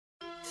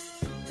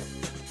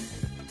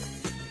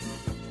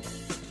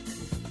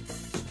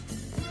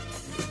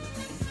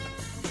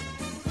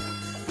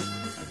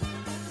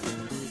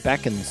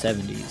Back in the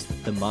 70s,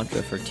 the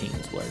mantra for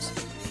teens was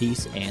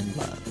peace and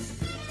love.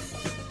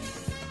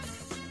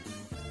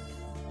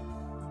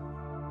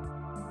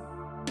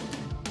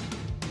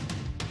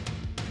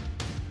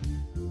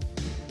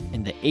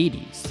 In the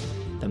 80s,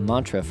 the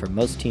mantra for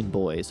most teen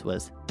boys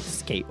was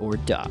skate or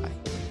die.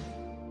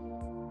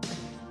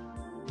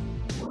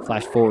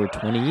 Flash forward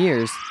 20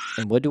 years,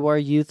 and what do our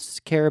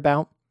youths care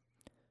about?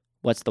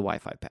 What's the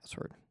Wi-Fi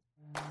password?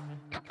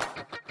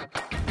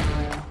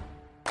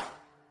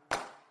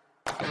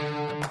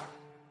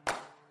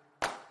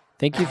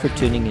 Thank you for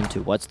tuning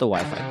into What's the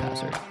Wi-Fi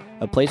Password,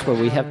 a place where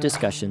we have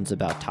discussions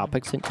about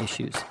topics and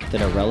issues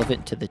that are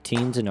relevant to the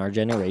teens in our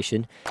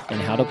generation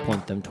and how to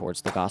point them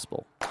towards the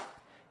gospel.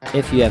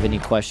 If you have any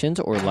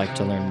questions or would like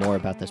to learn more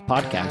about this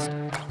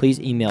podcast, please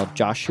email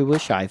Joshua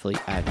Shively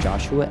at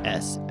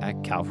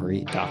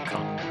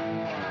joshuas@calvary.com.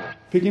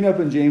 Picking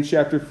up in James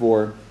chapter 4,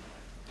 we're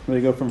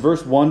going to go from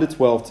verse 1 to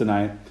 12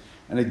 tonight.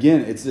 And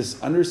again, it's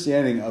this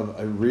understanding of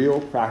a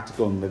real,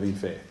 practical, and living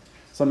faith.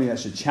 Something that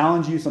should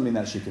challenge you, something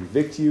that should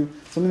convict you,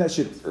 something that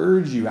should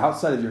urge you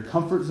outside of your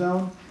comfort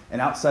zone and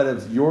outside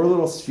of your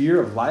little sphere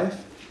of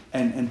life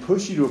and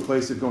push you to a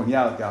place of going,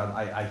 yeah, God,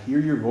 I hear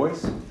your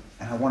voice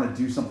and I want to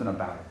do something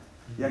about it.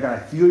 Yeah, God,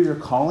 I feel your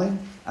calling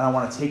and I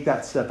want to take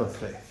that step of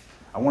faith.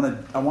 I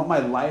want my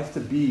life to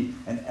be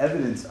an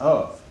evidence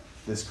of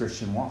this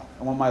Christian walk.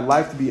 I want my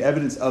life to be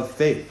evidence of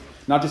faith.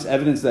 Not just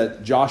evidence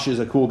that Josh is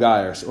a cool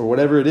guy or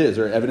whatever it is,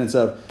 or evidence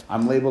of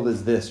I'm labeled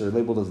as this or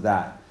labeled as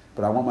that.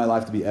 But I want my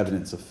life to be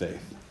evidence of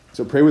faith.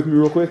 So pray with me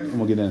real quick and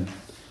we'll get in.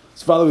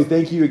 So Father, we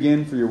thank you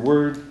again for your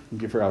word.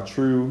 Thank you for how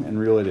true and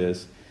real it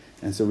is.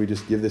 And so we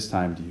just give this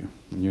time to you.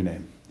 In your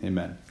name,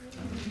 amen.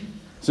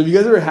 So have you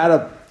guys ever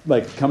had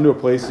come to a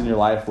place in your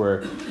life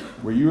where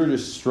you were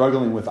just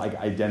struggling with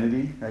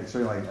identity, right? So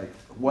like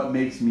what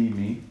makes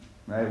me,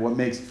 right? What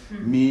makes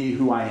me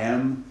who I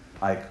am?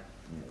 Like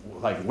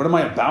what am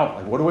I about?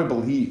 Like what do I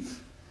believe?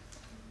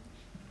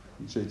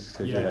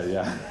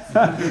 Yeah.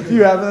 If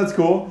you haven't, that's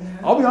cool.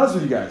 I'll be honest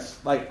with you guys.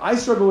 I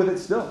struggle with it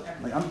still.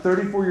 I'm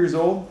 34 years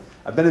old.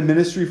 I've been in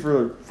ministry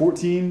for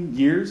 14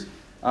 years.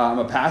 I'm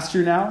a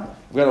pastor now.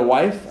 I've got a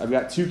wife. I've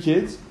got 2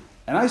 kids.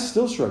 And I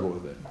still struggle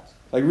with it.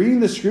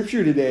 Reading the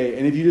scripture today,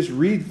 and if you just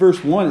read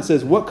verse 1, it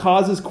says, what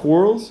causes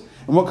quarrels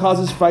and what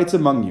causes fights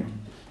among you?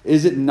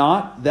 Is it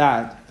not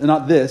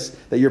this,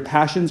 that your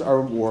passions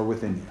are at war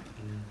within you?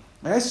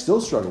 I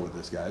still struggle with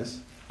this,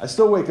 guys. I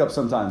still wake up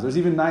sometimes. There's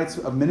even nights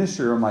of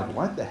ministry where I'm like,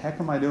 what the heck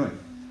am I doing?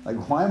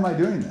 Why am I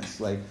doing this?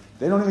 They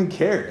don't even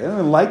care. They don't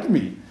even like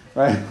me,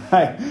 right?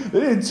 They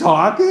didn't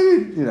talk.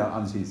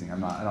 I'm teasing. I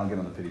don't get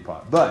on the pity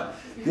pot. But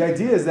the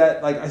idea is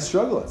that, I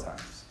struggle at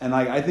times. And,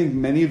 I think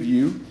many of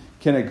you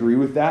can agree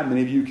with that.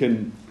 Many of you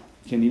can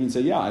even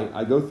say, yeah,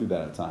 I go through that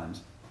at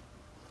times.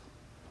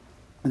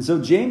 And so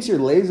James here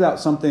lays out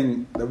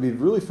something that would be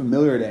really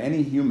familiar to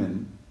any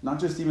human, not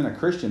just even a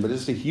Christian, but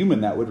just a human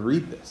that would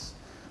read this.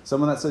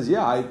 Someone that says,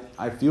 yeah,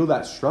 I feel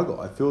that struggle.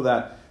 I feel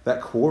that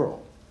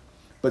quarrel.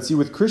 But see,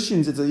 with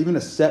Christians, it's even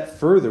a step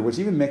further, which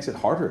even makes it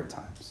harder at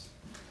times.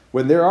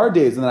 When there are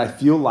days when I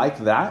feel like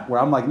that,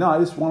 where I'm like, no, I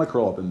just want to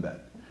curl up in bed.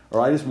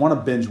 Or I just want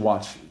to binge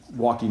watch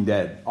Walking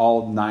Dead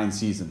all 9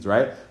 seasons,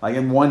 right?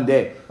 In one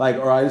day.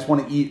 Or I just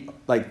want to eat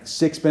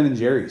 6 Ben &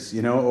 Jerry's,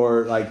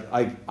 or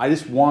I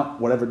just want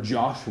whatever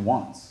Josh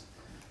wants.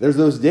 There's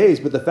those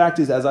days, but the fact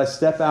is, as I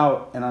step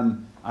out and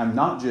I'm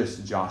not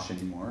just Josh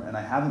anymore, and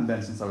I haven't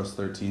been since I was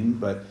 13,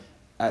 but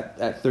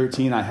at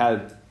 13 I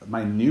had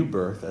my new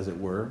birth, as it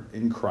were,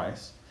 in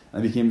Christ.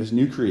 And I became this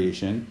new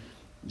creation.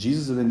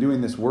 Jesus has been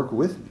doing this work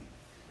with me,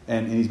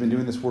 and he's been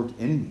doing this work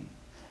in me.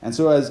 And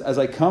so as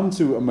I come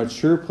to a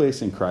mature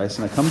place in Christ,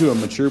 and I come to a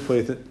mature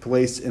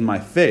place in my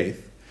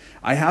faith,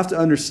 I have to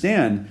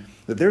understand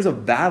that there's a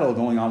battle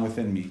going on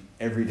within me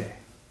every day.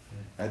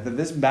 Right? That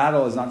this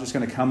battle is not just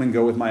going to come and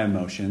go with my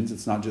emotions.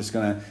 It's not just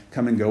going to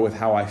come and go with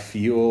how I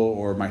feel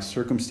or my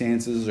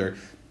circumstances or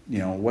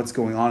what's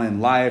going on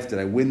in life. Did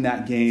I win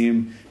that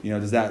game?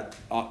 Does that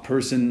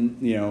person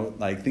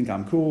think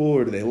I'm cool,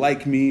 or do they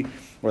like me,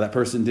 or that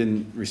person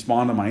didn't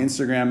respond to my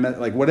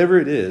Instagram? Whatever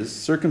it is,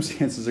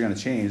 circumstances are going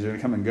to change. They're going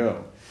to come and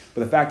go.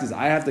 But the fact is,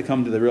 I have to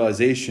come to the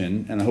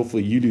realization, and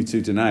hopefully you do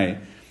too tonight,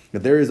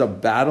 that there is a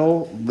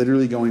battle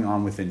literally going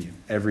on within you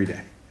every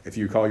day if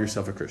you call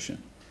yourself a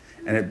Christian.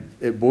 And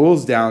it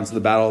boils down to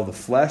the battle of the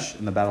flesh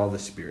and the battle of the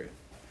spirit.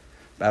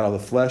 Battle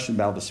of the flesh and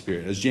battle of the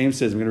spirit. As James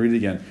says, I'm going to read it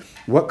again.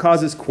 What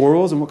causes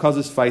quarrels and what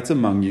causes fights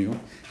among you?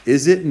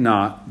 Is it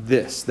not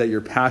this, that your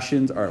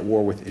passions are at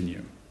war within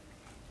you?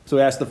 So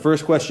I ask the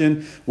first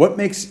question, what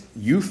makes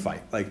you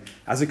fight?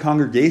 As a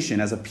congregation,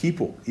 as a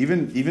people,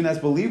 even as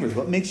believers,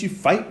 what makes you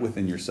fight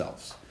within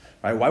yourselves?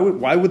 Right?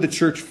 Why would the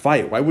church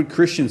fight? Why would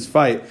Christians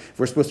fight if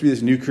we're supposed to be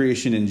this new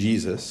creation in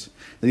Jesus?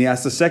 Then he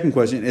asks the second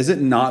question, is it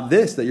not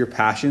this, that your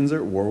passions are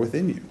at war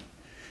within you?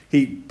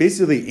 He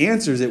basically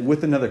answers it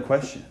with another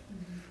question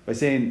by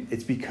saying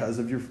it's because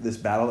of this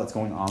battle that's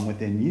going on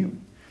within you.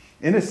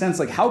 In a sense,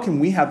 how can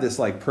we have this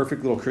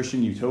perfect little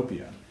Christian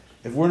utopia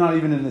if we're not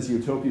even in this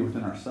utopia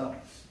within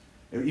ourselves?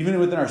 Even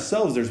within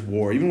ourselves, there's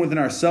war. Even within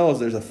ourselves,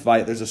 there's a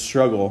fight. There's a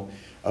struggle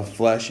of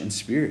flesh and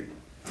spirit.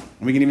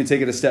 And we can even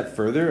take it a step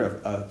further,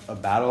 a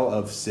battle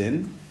of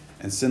sin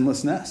and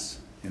sinlessness.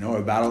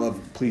 A battle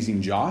of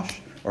pleasing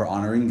Josh or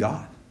honoring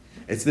God.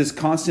 It's this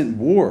constant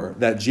war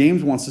that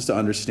James wants us to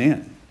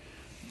understand.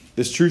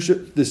 This truth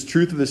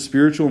of the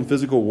spiritual and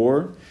physical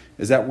war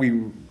is that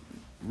we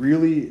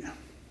really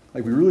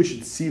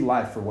should see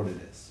life for what it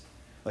is.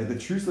 Like the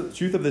truth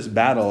of this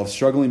battle of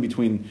struggling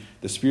between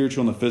the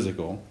spiritual and the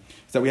physical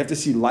is that we have to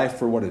see life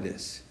for what it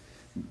is.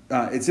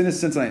 It's in a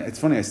sense, it's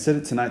funny, I said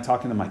it tonight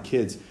talking to my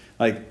kids,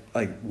 like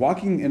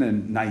walking in a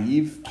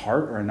naive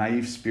heart or a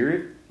naive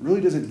spirit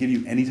really doesn't give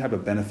you any type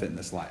of benefit in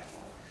this life.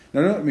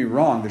 Now, don't get me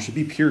wrong, there should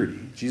be purity.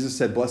 Jesus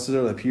said, blessed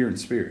are the pure in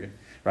spirit,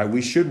 right?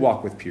 We should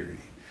walk with purity.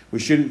 We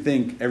shouldn't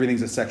think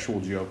everything's a sexual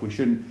joke. We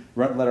shouldn't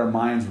let our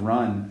minds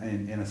run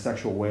in a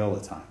sexual way all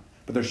the time.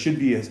 But there should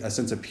be a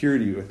sense of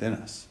purity within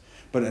us,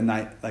 but a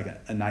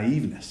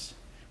naiveness.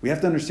 We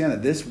have to understand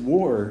that this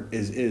war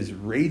is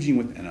raging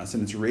within us,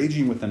 and it's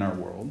raging within our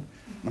world.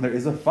 And there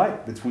is a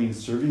fight between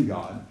serving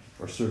God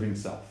or serving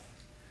self.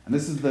 And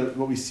this is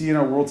what we see in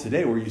our world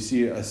today, where you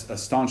see a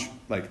staunch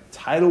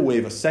tidal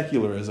wave of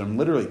secularism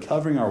literally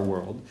covering our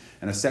world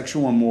and a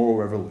sexual and moral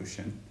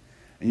revolution.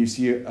 And you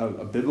see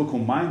a biblical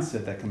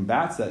mindset that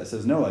combats that. It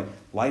says, no,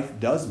 life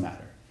does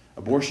matter.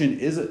 Abortion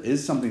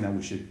is something that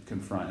we should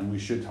confront and we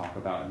should talk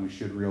about and we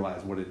should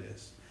realize what it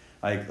is.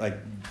 Like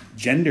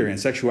gender and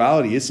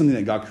sexuality is something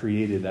that God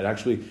created that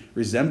actually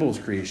resembles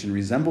creation,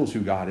 resembles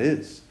who God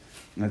is.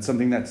 And that's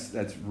something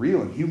that's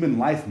real. And human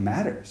life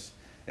matters.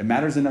 It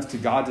matters enough to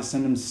God to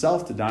send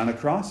himself to die on a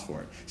cross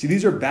for it. See,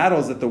 these are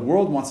battles that the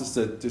world wants us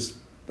to just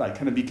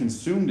kind of be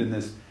consumed in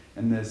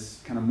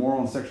this kind of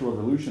moral and sexual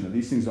revolution, that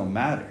these things don't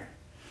matter.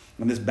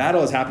 And this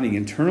battle is happening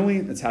internally,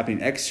 it's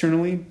happening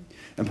externally.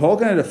 And Paul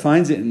kind of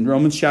defines it in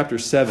Romans chapter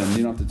 7.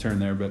 You don't have to turn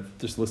there, but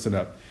just listen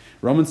up.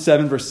 Romans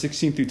 7, verse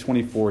 16 through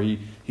 24, he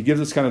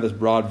gives us kind of this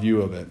broad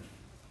view of it.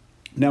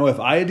 Now, if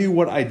I do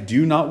what I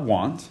do not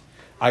want,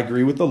 I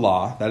agree with the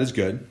law, that is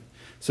good.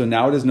 So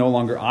now it is no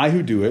longer I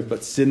who do it,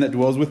 but sin that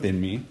dwells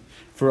within me.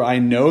 For I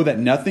know that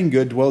nothing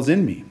good dwells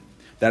in me,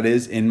 that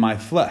is, in my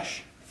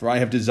flesh. For I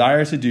have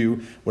desire to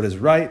do what is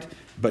right,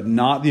 but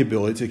not the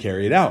ability to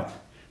carry it out.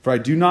 For I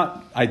do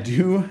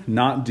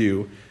not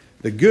do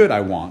the good I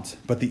want,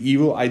 but the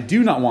evil I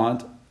do not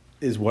want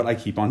is what I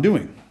keep on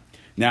doing.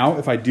 Now,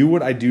 if I do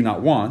what I do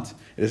not want,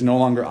 it is no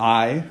longer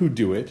I who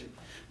do it,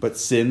 but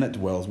sin that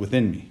dwells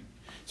within me.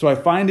 So I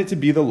find it to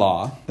be the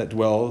law that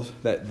dwells,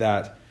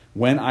 that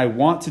when I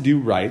want to do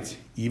right,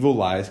 evil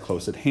lies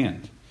close at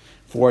hand.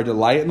 For I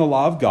delight in the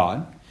law of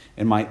God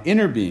in my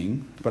inner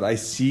being, but I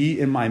see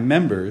in my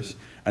members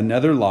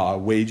another law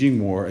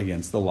waging war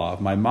against the law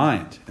of my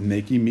mind and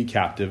making me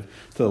captive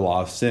to the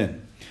law of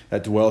sin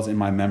that dwells in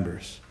my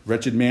members.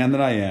 Wretched man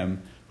that I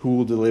am, who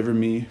will deliver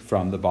me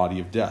from the body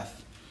of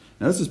death?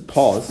 Now this is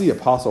Paul. This is the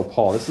Apostle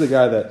Paul. This is the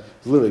guy that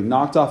was literally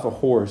knocked off a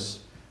horse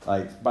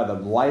by the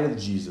light of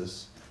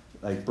Jesus,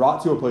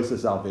 brought to a place of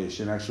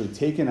salvation, actually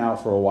taken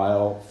out for a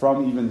while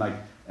from even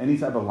any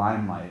type of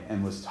limelight,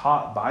 and was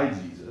taught by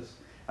Jesus.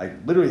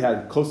 Literally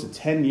had close to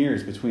 10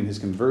 years between his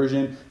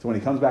conversion to when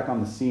he comes back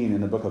on the scene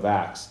in the book of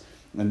Acts.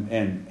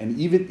 And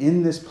even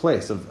in this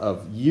place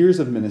of years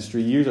of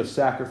ministry, years of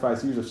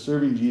sacrifice, years of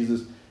serving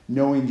Jesus,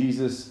 knowing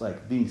Jesus,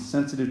 being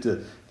sensitive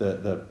to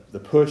the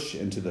push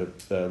and to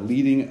the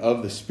leading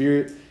of the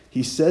Spirit,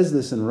 he says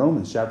this in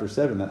Romans chapter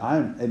 7, that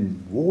I'm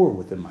in war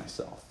within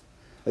myself.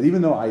 That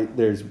even though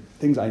there's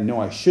things I know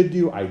I should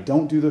do, I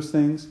don't do those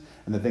things.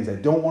 And the things I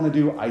don't want to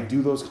do, I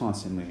do those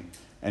constantly.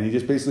 And he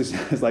just basically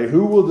says,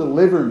 who will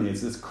deliver me?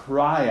 It's this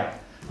cry out.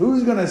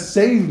 Who's going to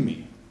save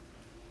me?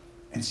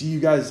 And see,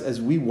 you guys,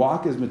 as we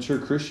walk as mature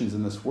Christians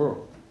in this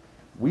world,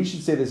 we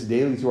should say this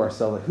daily to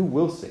ourselves, who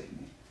will save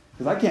me?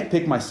 Because I can't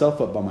pick myself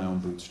up by my own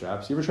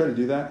bootstraps. You ever try to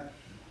do that?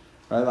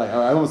 Right?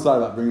 I almost thought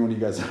about bringing one of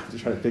you guys up to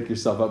try to pick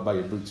yourself up by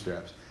your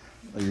bootstraps.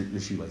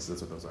 Your shoelaces,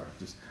 that's what those are.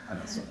 I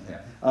know, so,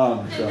 yeah.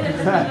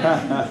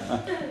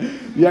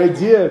 The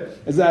idea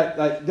is that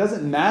it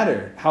doesn't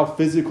matter how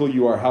physical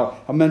you are,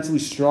 how mentally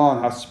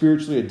strong, how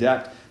spiritually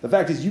adept. The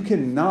fact is you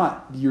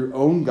cannot be your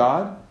own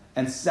God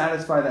and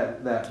satisfy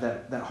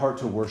that heart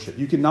to worship.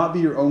 You cannot be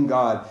your own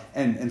God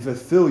and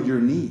fulfill your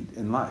need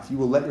in life. You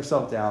will let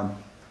yourself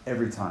down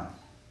every time.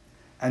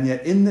 And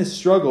yet in this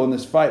struggle, in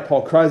this fight,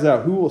 Paul cries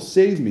out, who will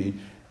save me?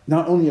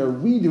 Not only are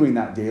we doing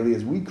that daily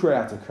as we cry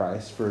out to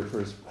Christ for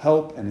his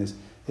help and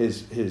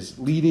his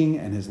leading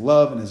and his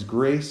love and his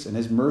grace and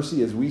his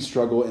mercy as we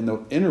struggle in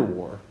the inner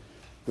war,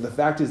 but the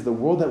fact is the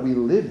world that we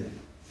live in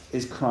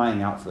is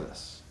crying out for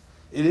this.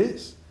 It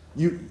is.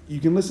 You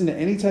can listen to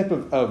any type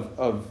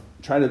of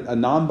a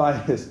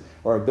non-biased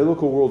or a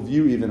biblical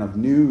worldview even of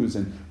news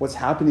and what's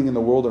happening in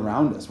the world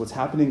around us, what's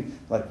happening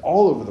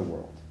all over the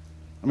world.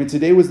 I mean,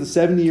 today was the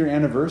 70-year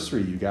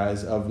anniversary, you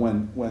guys, of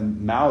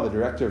when Mao, the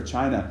director of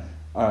China,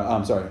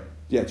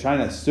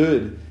 China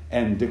stood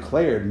and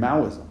declared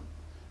Maoism,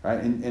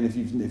 right? And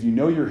if you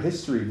know your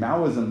history,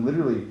 Maoism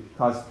literally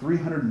caused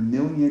 300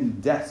 million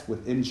deaths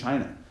within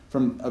China.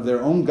 of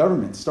their own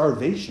government,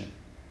 starvation.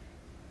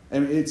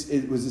 And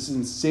it was this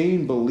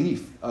insane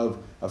belief of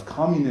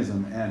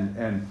communism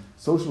and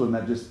socialism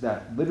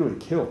that literally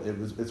killed.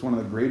 It's one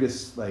of the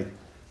greatest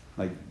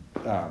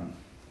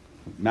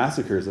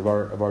massacres of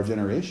our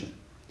generation.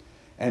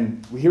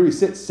 And here we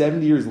sit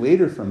 70 years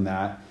later from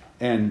that,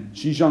 and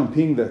Xi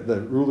Jinping,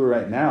 the ruler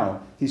right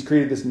now, he's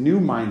created this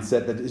new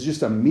mindset that is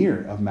just a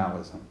mirror of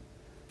Maoism.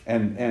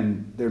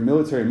 And their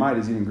military might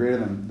is even greater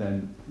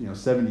than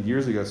 70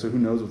 years ago, so who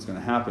knows what's going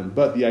to happen.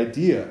 But the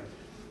idea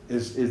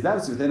is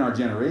that's within our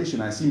generation.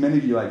 I see many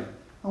of you like,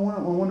 I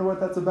wonder what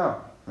that's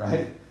about,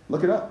 right?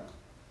 Look it up.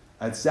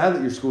 It's sad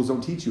that your schools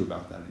don't teach you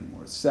about that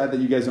anymore. It's sad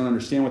that you guys don't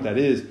understand what that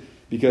is,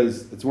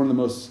 because it's one of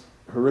the most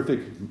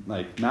horrific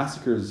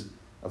massacres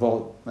of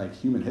all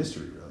human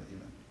history, really,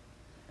 even.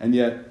 And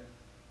yet,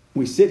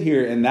 we sit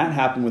here, and that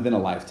happened within a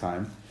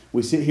lifetime.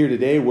 We sit here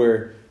today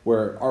where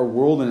our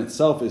world in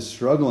itself is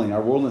struggling.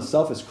 Our world in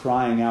itself is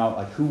crying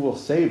out, who will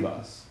save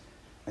us?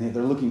 And yet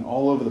they're looking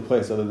all over the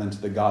place other than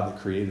to the God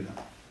that created them.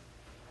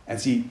 And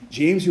see,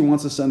 James here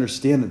wants us to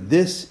understand that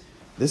this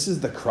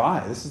is the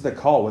cry. This is the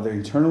call, whether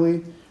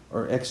internally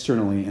or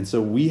externally. And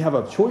so we have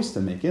a choice to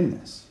make in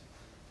this.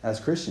 As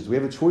Christians, we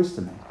have a choice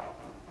to make.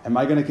 Am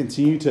I going to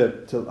continue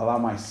to allow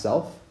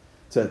myself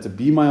to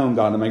be my own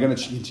God? Am I going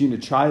to continue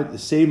to try to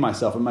save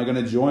myself? Am I going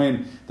to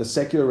join the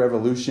secular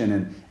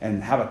revolution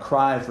and have a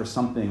cry for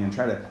something and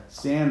try to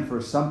stand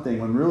for something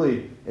when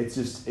really it's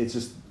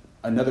just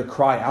another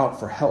cry out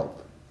for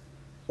help?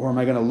 Or am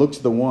I going to look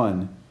to the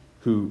one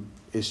who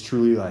is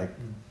truly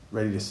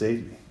ready to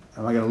save me?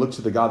 Am I going to look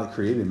to the God that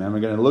created me? Am I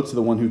going to look to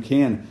the one who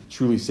can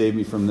truly save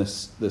me from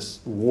this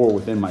war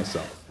within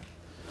myself?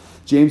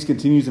 James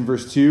continues in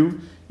verse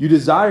 2, you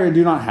desire and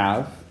do not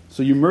have,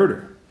 so you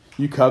murder.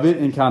 You covet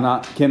and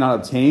cannot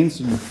obtain,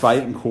 so you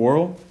fight and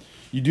quarrel.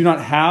 You do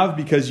not have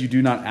because you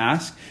do not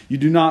ask. You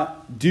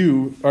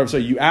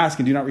ask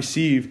and do not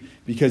receive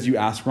because you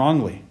ask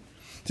wrongly,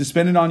 to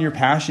spend it on your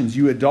passions.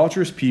 You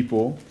adulterous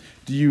people,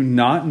 do you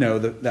not know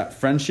that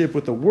friendship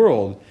with the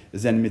world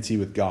is enmity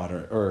with God,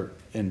 or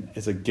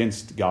is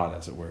against God,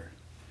 as it were?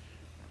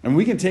 And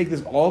we can take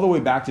this all the way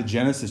back to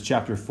Genesis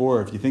chapter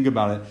 4. If you think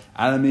about it,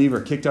 Adam and Eve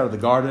are kicked out of the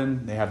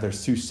garden. They have their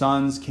two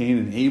sons, Cain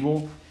and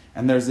Abel.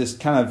 And there's this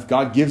kind of,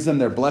 God gives them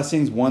their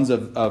blessings. One's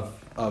of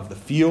the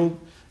field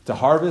to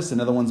harvest,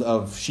 another one's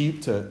of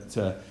sheep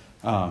to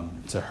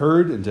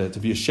herd and to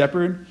be a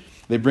shepherd.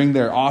 They bring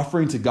their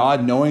offering to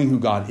God, knowing who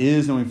God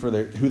is, knowing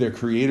who their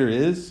creator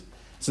is.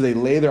 So they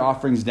lay their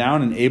offerings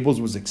down, and Abel's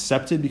was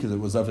accepted because it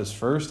was of his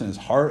first, and his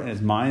heart and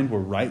his mind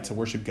were right to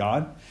worship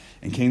God.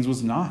 And Cain's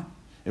was not.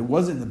 It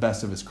wasn't the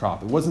best of his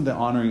crop. It wasn't the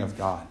honoring of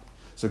God.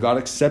 So God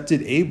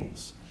accepted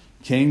Abel's.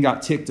 Cain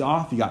got ticked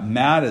off. He got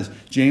mad. As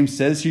James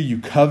says here, you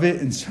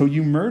covet and so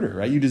you murder,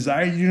 right? You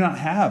desire, you do not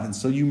have, and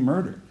so you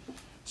murder.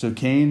 So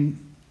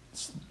Cain,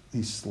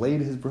 he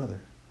slayed his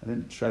brother. I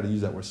didn't try to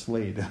use that word,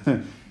 slayed.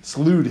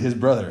 Slewed his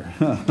brother.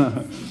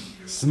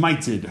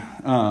 Smited.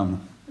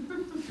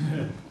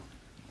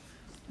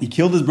 He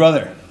killed his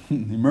brother. He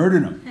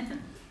murdered him.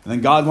 And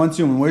then God went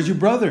to him, and where's your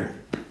brother?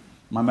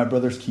 I'm my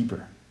brother's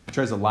keeper. He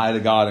tries to lie to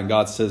God, and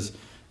God says,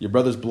 your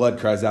brother's blood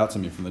cries out to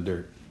me from the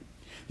dirt.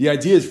 The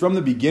idea is from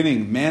the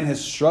beginning, man has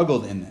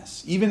struggled in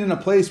this. Even in a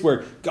place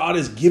where God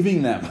is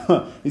giving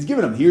them. He's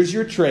giving them, here's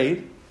your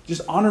trade.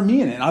 Just honor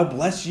me in it, and I'll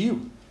bless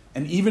you.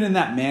 And even in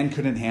that, man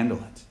couldn't handle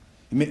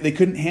it. They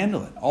couldn't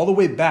handle it. All the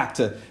way back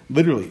to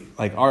literally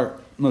our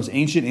most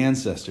ancient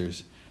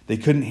ancestors, they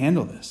couldn't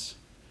handle this.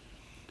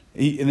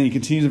 And then he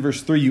continues in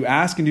verse 3, you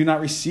ask and do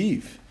not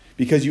receive,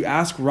 because you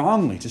ask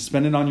wrongly to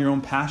spend it on your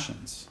own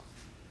passions.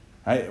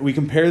 Right? We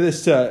compare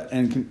this to,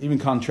 and can even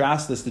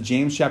contrast this to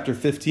James chapter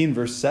 15,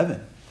 verse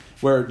 7,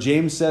 where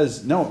James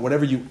says, no,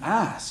 whatever you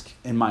ask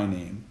in my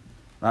name,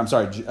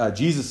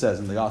 Jesus says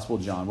in the Gospel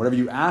of John, whatever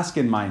you ask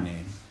in my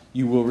name,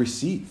 you will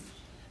receive,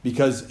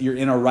 because you're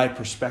in a right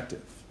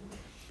perspective.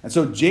 And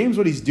so James,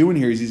 what he's doing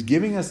here is he's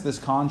giving us this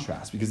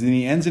contrast, because then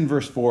he ends in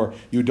verse 4,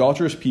 you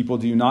adulterous people,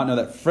 do you not know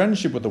that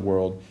friendship with the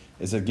world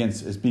is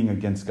being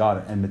against God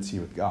and enmity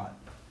with God?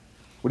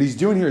 What he's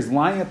doing here is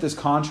lining up this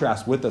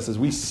contrast with us as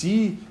we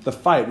see the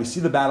fight, we see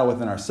the battle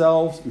within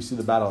ourselves, we see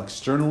the battle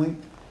externally.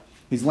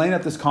 He's laying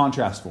up this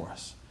contrast for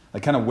us.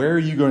 Kind of where are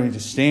you going to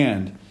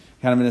stand,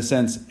 kind of in a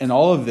sense, in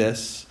all of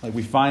this,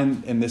 we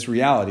find in this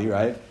reality,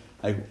 right?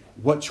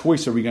 What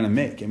choice are we going to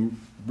make?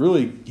 And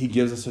really, he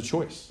gives us a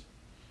choice.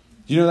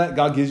 Do you know that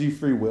God gives you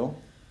free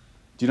will?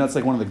 Do you know it's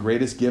one of the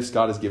greatest gifts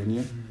God has given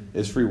you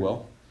is free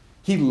will?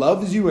 He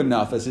loves you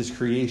enough as his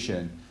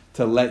creation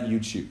to let you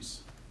choose.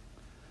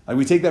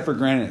 We take that for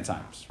granted at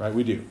times, right?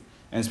 We do.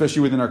 And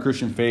especially within our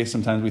Christian faith,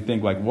 sometimes we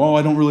think well,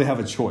 I don't really have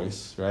a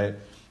choice, right?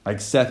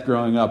 Seth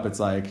growing up, it's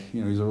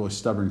he's a really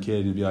stubborn kid.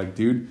 And he'd be like,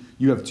 dude,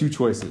 you have two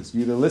choices.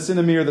 You either listen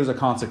to me or there's a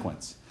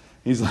consequence.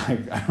 He's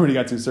like, I already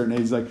got to a certain age.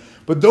 He's like,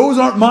 but those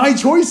aren't my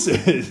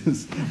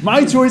choices.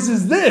 My choice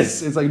is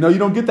this. It's no, you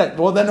don't get that.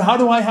 Well, then how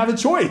do I have a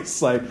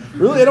choice?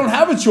 Really, I don't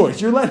have a choice.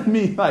 You're letting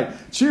me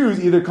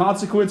choose either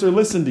consequence or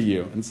listen to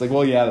you. And it's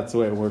well, yeah, that's the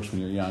way it works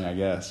when you're young, I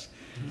guess.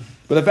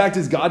 But the fact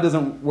is, God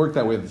doesn't work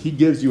that way. He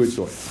gives you a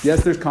choice.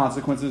 Yes, there's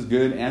consequences,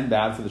 good and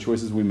bad, for the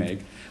choices we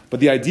make. But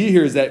the idea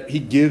here is that he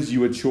gives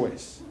you a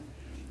choice.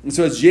 And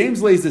so as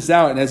James lays this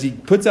out, and as he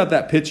puts out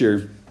that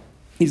picture,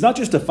 he's not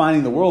just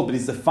defining the world, but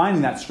he's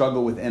defining that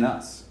struggle within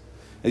us.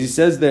 As he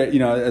says there,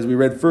 as we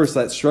read first,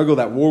 that struggle,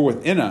 that war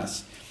within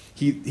us,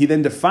 he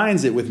then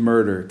defines it with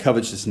murder,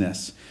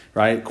 covetousness,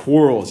 right?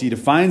 Quarrels. He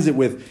defines it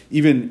with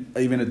even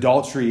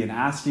adultery and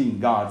asking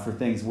God for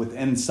things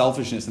within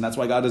selfishness, and that's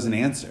why God doesn't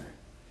answer.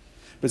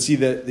 But see,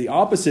 the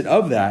opposite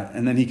of that,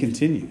 and then he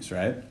continues,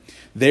 right?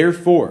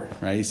 Therefore,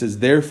 right? He says,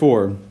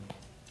 therefore,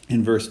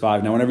 in verse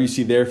 5. Now, whenever you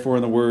see therefore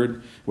in the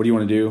word, what do you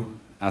want to do?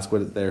 Ask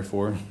what it's there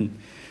for.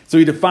 So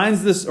he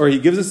defines this, or he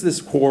gives us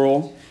this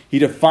quarrel. He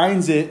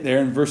defines it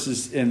there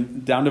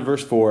down to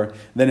verse 4.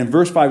 Then in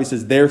verse 5, he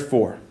says,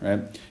 therefore,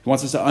 right? He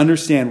wants us to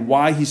understand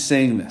why he's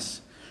saying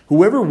this.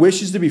 Whoever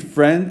wishes to be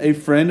a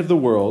friend of the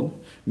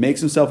world makes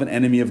himself an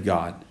enemy of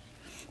God.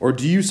 Or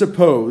do you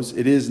suppose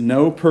it is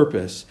no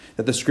purpose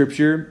that the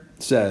scripture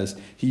says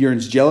he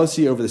yearns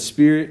jealousy over the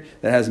spirit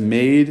that has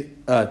made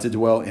to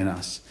dwell in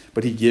us,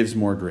 but he gives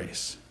more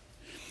grace?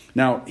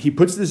 Now, he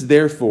puts this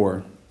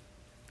therefore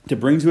to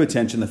bring to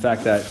attention the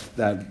fact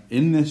that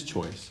in this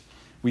choice,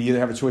 we either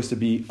have a choice to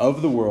be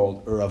of the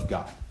world or of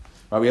God.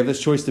 Right? We have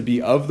this choice to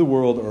be of the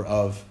world or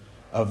of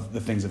the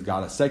things of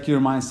God, a secular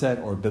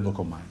mindset or a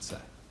biblical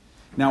mindset.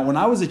 Now, when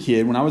I was a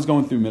kid, when I was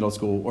going through middle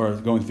school or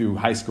going through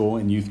high school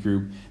and youth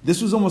group,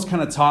 this was almost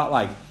kind of taught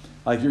like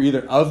you're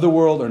either of the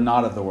world or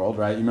not of the world,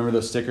 right? You remember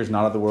those stickers,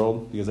 not of the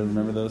world? You guys ever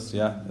remember those?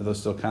 Yeah? Are those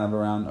still kind of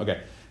around?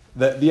 Okay.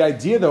 The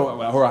idea,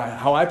 though, or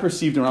how I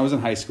perceived it when I was in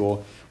high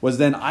school, was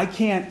then I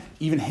can't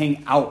even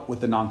hang out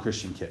with the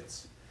non-Christian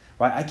kids.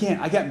 Right? I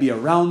can't be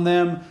around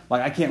them.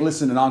 Like, I can't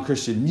listen to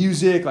non-Christian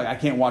music. Like, I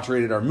can't watch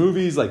rated R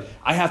movies. Like,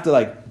 I have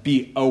to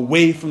be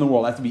away from the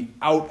world. I have to be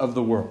out of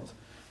the world.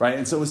 Right?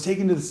 And so it was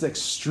taken to this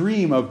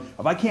extreme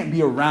of I can't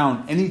be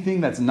around anything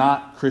that's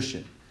not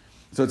Christian.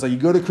 So it's like you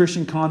go to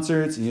Christian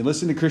concerts and you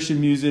listen to Christian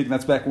music. And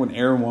that's back when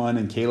Air 1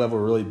 and K-Level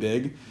were really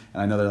big.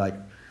 And I know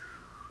they're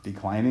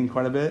declining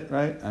quite a bit,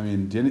 right? I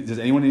mean, does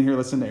anyone in here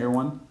listen to Air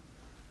 1?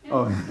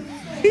 Oh.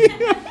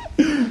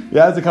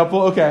 Yeah, it's a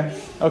couple. Okay.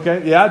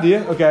 Yeah, do you?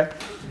 Okay.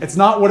 It's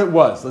not what it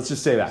was. Let's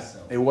just say that.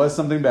 It was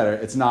something better.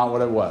 It's not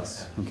what it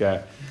was.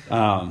 Okay.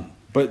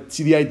 But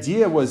see, the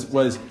idea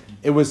was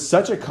it was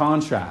such a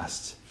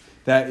contrast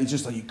that it's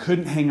just you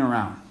couldn't hang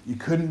around. You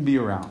couldn't be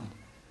around.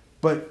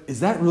 But is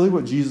that really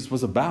what Jesus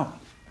was about?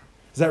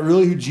 Is that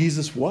really who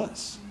Jesus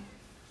was?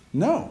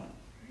 No.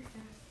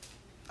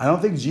 I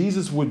don't think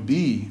Jesus would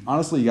be,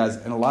 honestly, you guys,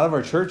 in a lot of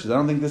our churches, I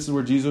don't think this is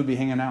where Jesus would be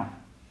hanging out.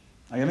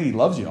 I think he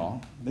loves you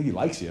all. I think he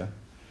likes you.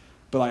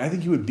 But I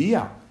think he would be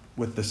out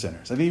with the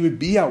sinners. I think he would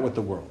be out with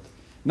the world.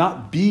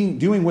 Not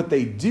doing what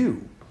they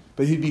do,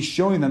 but he'd be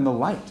showing them the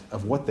light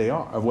of what they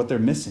are, of what they're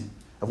missing,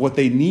 of what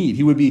they need.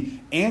 He would be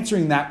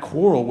answering that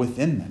quarrel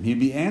within them. He'd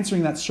be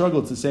answering that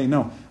struggle to say,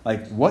 no,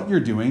 what you're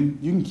doing,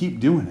 you can keep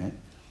doing it.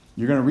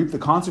 You're going to reap the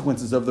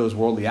consequences of those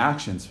worldly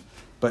actions,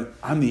 but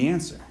I'm the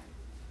answer.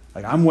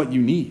 I'm what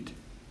you need.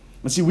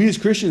 But see, we as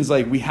Christians,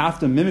 we have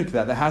to mimic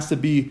that. That has to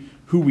be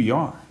who we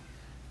are.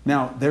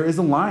 Now, there is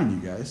a line,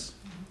 you guys,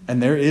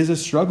 and there is a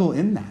struggle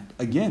in that.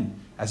 Again,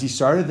 as he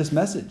started this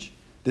message,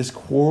 this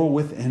quarrel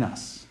within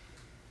us.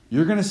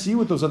 You're going to see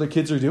what those other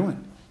kids are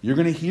doing. You're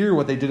going to hear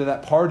what they did at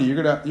that party.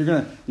 You're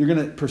going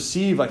to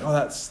perceive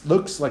that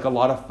looks like a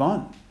lot of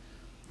fun.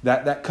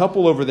 That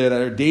couple over there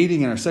that are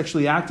dating and are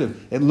sexually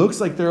active, it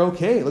looks like they're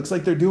okay. It looks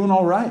like they're doing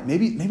all right.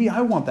 Maybe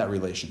I want that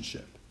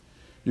relationship.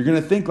 You're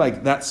going to think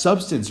that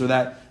substance or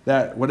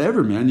that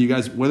whatever, man, you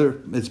guys, whether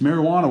it's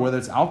marijuana, whether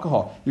it's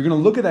alcohol, you're going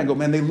to look at that and go,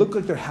 man, they look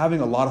like they're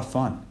having a lot of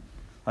fun.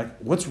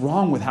 What's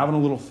wrong with having a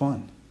little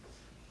fun?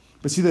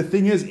 But see, the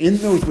thing is,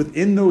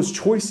 within those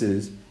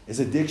choices is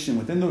addiction.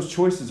 Within those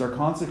choices are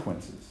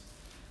consequences.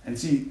 And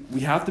see,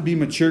 we have to be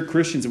mature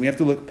Christians and we have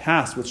to look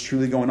past what's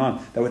truly going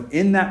on. That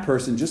within that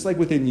person, just like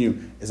within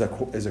you, is a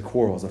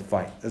quarrel, is a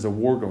fight, is a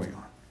war going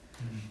on.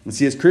 And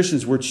see, as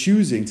Christians, we're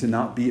choosing to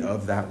not be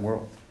of that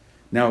world.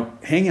 Now,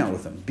 hang out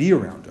with them. Be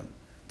around them.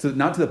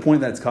 Not to the point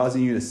that it's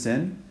causing you to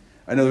sin.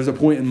 I know there's a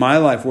point in my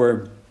life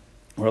where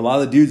a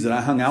lot of the dudes that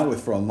I hung out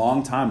with for a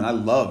long time and I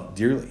loved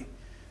dearly,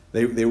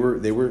 they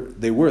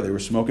were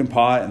smoking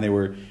pot and they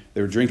were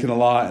drinking a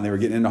lot and they were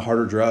getting into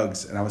harder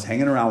drugs. And I was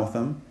hanging around with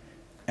them.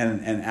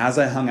 And as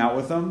I hung out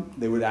with them,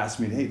 they would ask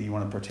me, hey, do you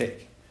want to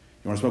partake?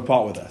 You want to smoke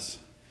pot with us?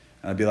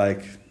 And I'd be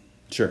like,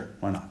 sure,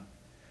 why not?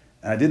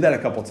 And I did that a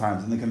couple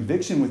times. And the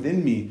conviction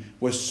within me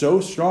was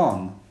so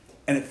strong.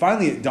 And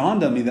it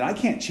dawned on me that I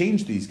can't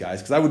change these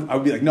guys. Because I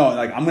would be like, no,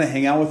 I'm going to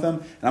hang out with them.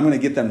 And I'm going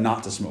to get them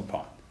not to smoke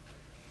pot.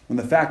 When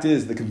the fact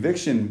is, the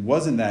conviction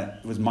wasn't that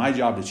it was my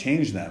job to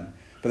change them.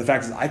 But the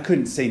fact is, I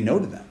couldn't say no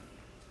to them.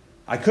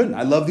 I couldn't.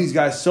 I love these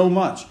guys so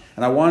much.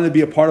 And I wanted to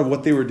be a part of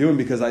what they were doing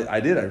because I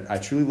did. I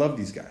truly loved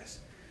these guys.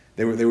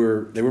 They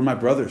were my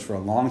brothers for a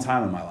long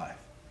time in my life.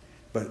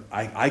 But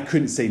I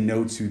couldn't say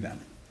no to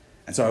them.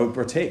 And so I would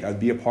partake. I would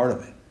be a part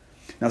of it.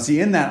 Now see,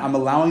 in that, I'm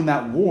allowing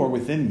that war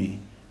within me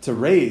to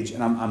rage,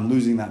 and I'm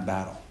losing that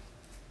battle.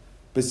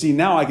 But see,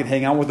 now I could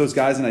hang out with those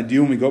guys, and I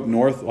do when we go up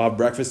north. We'll have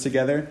breakfast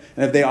together.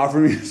 And if they offer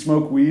me to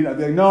smoke weed, I'd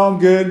be like, no, I'm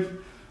good.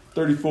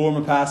 34,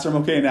 I'm a pastor, I'm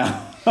okay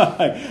now.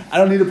 I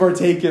don't need to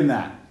partake in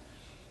that.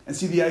 And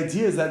see, the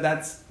idea is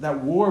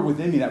that war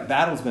within me, that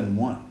battle's been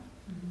won.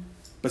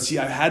 But see,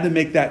 I've had to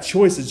make that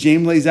choice, as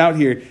James lays out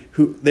here.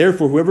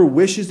 Therefore, whoever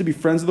wishes to be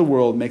friends of the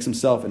world makes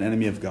himself an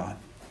enemy of God.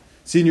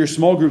 See, in your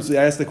small groups, I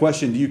ask the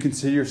question, do you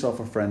consider yourself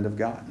a friend of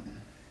God?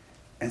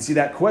 And see,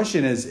 that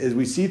question is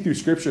we see through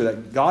Scripture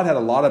that God had a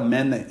lot of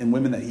men and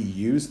women that he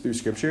used through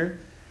Scripture,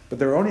 but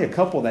there were only a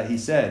couple that he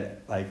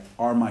said, like,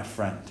 are my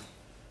friend.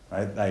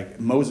 Right? Like,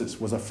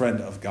 Moses was a friend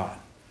of God.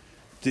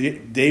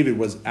 David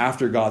was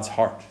after God's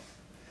heart.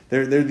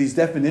 There are these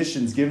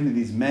definitions given to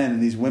these men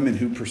and these women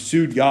who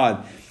pursued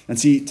God. And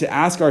see, to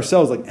ask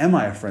ourselves, like, am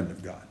I a friend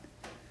of God?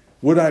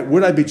 Would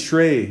I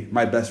betray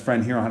my best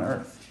friend here on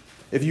earth?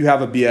 If you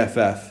have a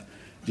BFF,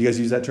 do you guys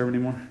use that term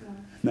anymore?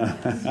 No.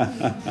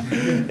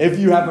 If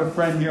you have a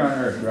friend here on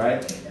earth,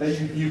 right, that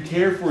you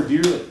care for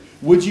dearly,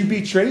 would you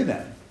betray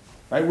them?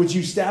 Right? Would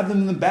you stab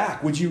them in the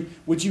back? Would you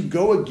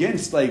go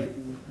against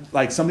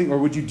like something, or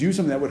would you do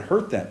something that would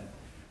hurt them?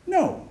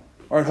 No,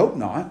 or I hope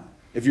not,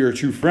 if you're a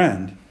true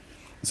friend.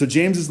 So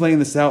James is laying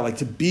this out, like,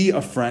 to be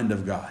a friend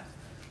of God,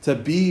 to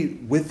be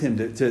with him,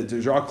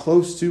 to draw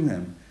close to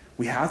him,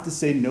 we have to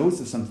say no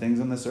to some things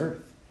on this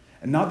earth.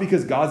 And not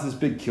because God's this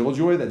big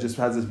killjoy that just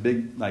has this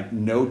big, like,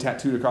 no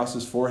tattooed across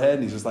his forehead,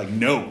 and he's just like,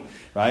 no,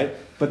 right?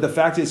 But the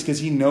fact is, because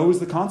he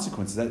knows the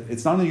consequences, that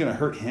it's not only going to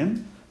hurt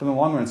him, but in the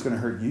long run, it's going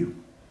to hurt you.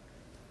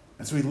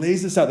 And so he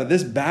lays this out, that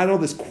this battle,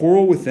 this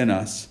quarrel within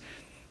us,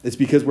 it's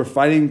because we're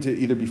fighting to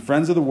either be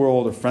friends of the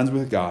world or friends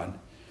with God.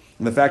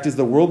 And the fact is,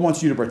 the world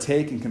wants you to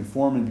partake and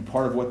conform and be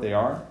part of what they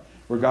are,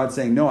 where God's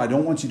saying, no, I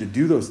don't want you to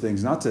do those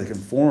things, not to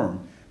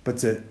conform,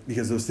 but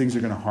because those things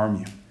are going to harm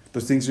you.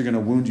 Those things are going to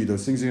wound you.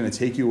 Those things are going to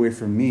take you away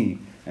from me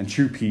and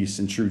true peace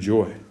and true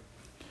joy.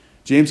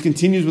 James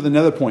continues with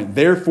another point.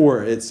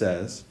 Therefore, it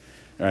says,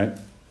 right,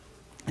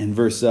 in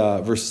verse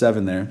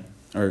 7 there,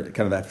 or kind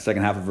of that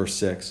second half of verse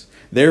 6.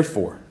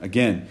 Therefore,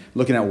 again,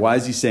 looking at why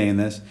is he saying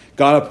this?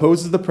 God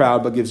opposes the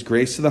proud but gives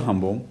grace to the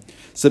humble.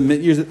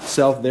 Submit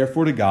yourself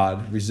therefore to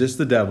God. Resist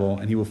the devil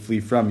and he will flee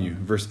from you.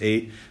 Verse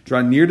 8.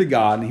 Draw near to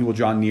God and he will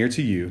draw near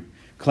to you.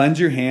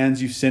 Cleanse your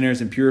hands, you sinners,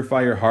 and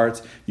purify your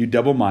hearts, you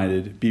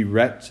double-minded. Be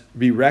wrecked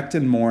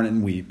and mourn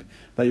and weep.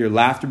 Let your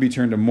laughter be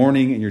turned to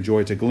mourning and your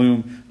joy to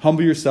gloom.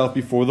 Humble yourself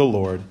before the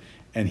Lord,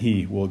 and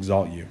he will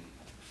exalt you.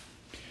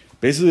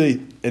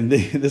 Basically, in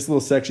this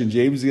little section,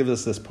 James gives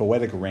us this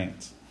poetic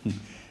rant.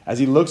 As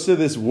he looks to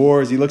this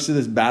war, as he looks to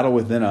this battle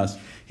within us,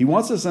 he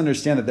wants us to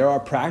understand that there are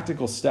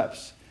practical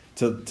steps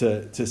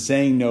to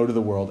saying no to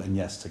the world and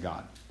yes to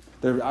God.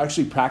 There are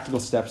actually practical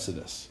steps to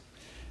this.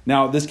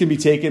 Now, this can be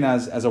taken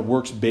as a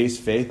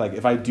works-based faith. Like,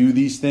 if I do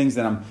these things,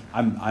 then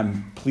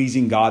I'm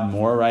pleasing God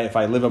more, right? If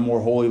I live a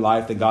more holy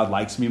life, then God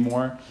likes me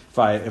more.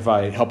 If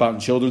I help out in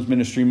children's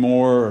ministry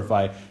more, or if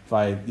I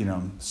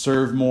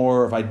serve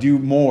more, or if I do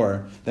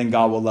more, then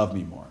God will love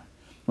me more.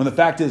 When the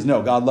fact is,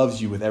 no, God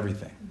loves you with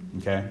everything.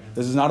 Okay?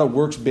 This is not a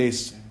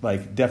works-based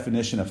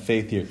definition of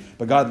faith here,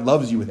 but God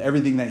loves you with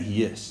everything that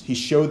He is. He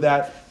showed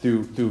that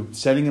through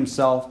sending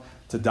Himself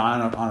to die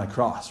on a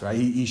cross, right?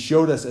 He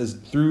showed us as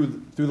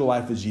through the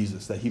life of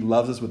Jesus that He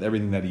loves us with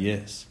everything that He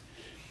is.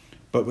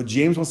 But what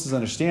James wants us to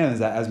understand is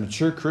that as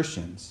mature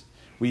Christians,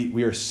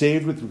 we are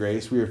saved with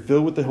grace. We are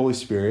filled with the Holy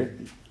Spirit.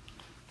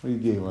 What are you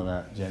giggling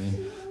at,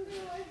 Jenny?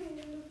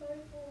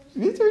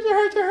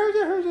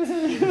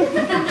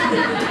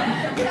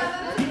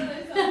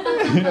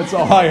 That's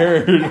all I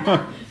heard. It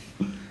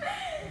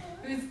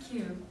was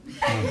cute.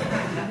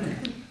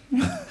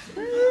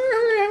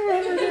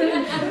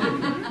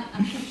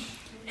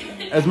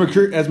 As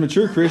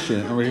mature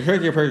Christians,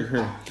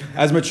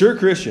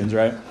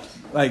 right?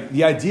 Like,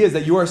 the idea is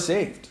that you are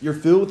saved. You're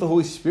filled with the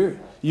Holy Spirit.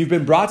 You've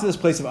been brought to this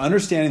place of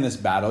understanding this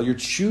battle. You're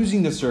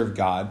choosing to serve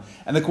God.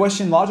 And the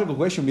logical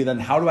question would be then,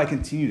 how do I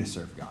continue to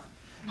serve God?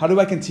 How do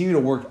I continue to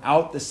work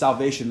out the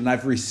salvation that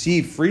I've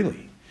received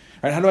freely?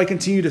 Right? How do I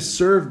continue to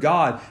serve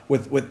God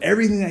with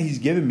everything that He's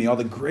given me, all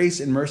the grace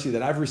and mercy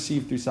that I've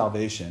received through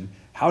salvation?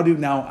 How do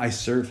now I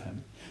serve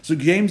Him? So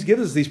James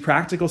gives us these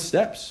practical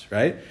steps,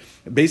 right?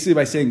 Basically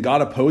by saying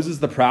God opposes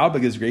the proud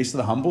but gives grace to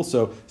the humble.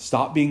 So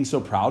stop being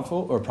so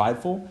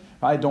prideful.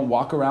 Right? Don't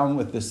walk around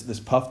with this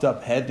puffed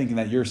up head thinking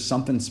that you're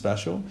something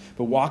special,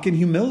 but walk in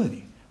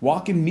humility,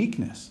 walk in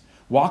meekness,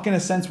 walk in a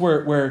sense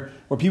where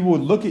people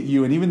would look at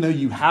you, and even though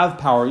you have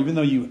power, even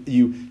though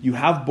you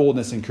have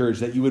boldness and courage,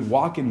 that you would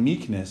walk in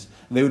meekness,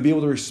 and they would be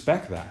able to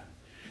respect that.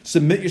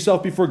 Submit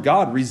yourself before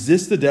God,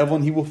 resist the devil,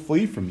 and he will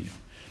flee from you.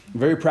 A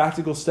very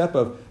practical step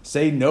of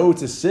say no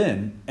to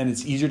sin, and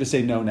it's easier to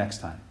say no next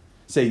time.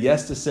 Say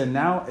yes to sin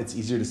now, it's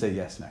easier to say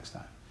yes next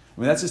time. I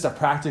mean, that's just a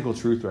practical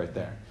truth right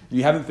there. If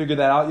you haven't figured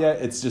that out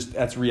yet,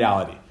 that's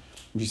reality.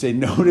 If you say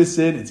no to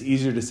sin, it's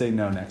easier to say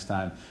no next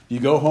time. If you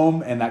go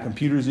home and that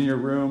computer's in your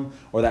room,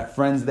 or that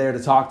friend's there to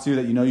talk to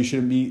that you know you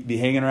shouldn't be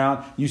hanging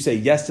around, you say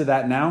yes to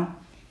that now,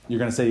 you're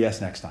going to say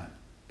yes next time.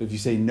 But if you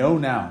say no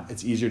now,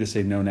 it's easier to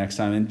say no next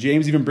time. And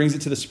James even brings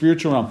it to the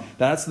spiritual realm.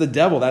 That's the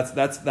devil.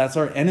 That's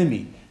our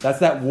enemy. That's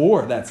that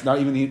war. That's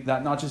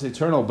not just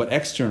eternal, but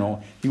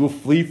external. He will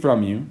flee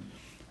from you.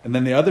 And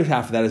then the other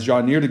half of that is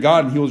draw near to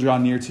God, and he will draw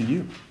near to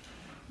you.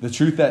 The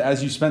truth that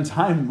as you spend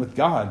time with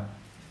God,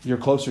 you're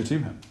closer to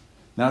him.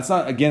 Now, it's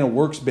not, again, a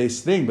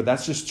works-based thing, but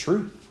that's just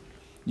truth.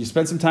 You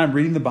spend some time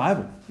reading the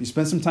Bible. You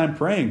spend some time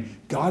praying.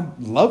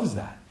 God loves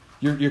that.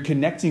 You're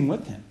connecting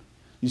with him.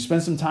 You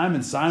spend some time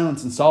in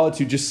silence and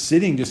solitude, just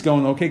sitting, just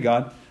going, okay,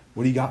 God,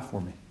 what do you got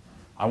for me?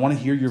 I want to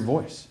hear your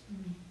voice.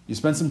 You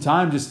spend some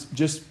time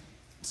just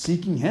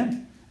seeking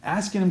him,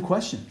 asking him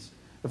questions.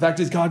 The fact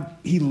is, God,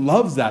 he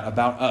loves that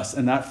about us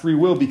and that free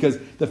will, because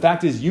the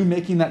fact is you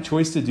making that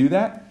choice to do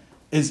that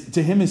is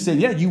to him is saying,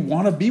 yeah, you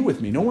want to be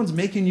with me. No one's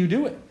making you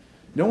do it.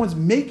 No one's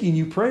making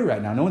you pray right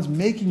now. No one's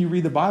making you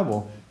read the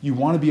Bible. You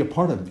want to be a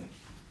part of me.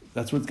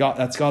 That's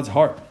God's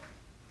heart.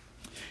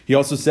 He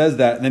also says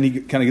that, and then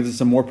he kind of gives us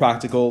some more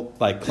practical,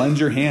 like, cleanse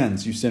your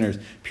hands, you sinners.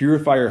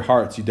 Purify your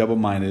hearts, you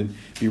double-minded.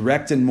 Be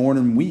wrecked and mourn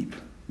and weep.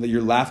 Let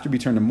your laughter be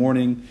turned to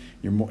mourning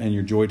and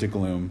your joy to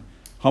gloom.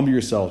 Humble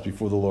yourselves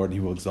before the Lord, and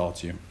he will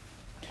exalt you.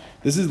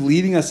 This is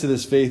leading us to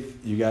this faith,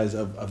 you guys,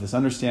 of this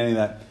understanding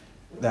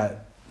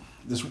that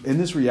in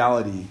this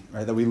reality,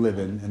 right, that we live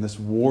in this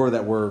war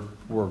that we're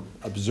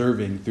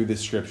observing through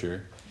this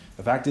scripture,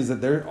 the fact is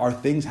that there are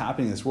things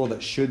happening in this world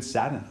that should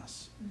sadden us.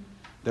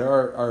 There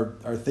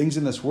are things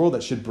in this world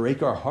that should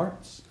break our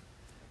hearts.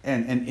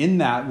 And in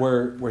that,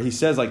 where he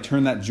says, like,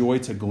 turn that joy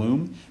to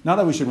gloom, not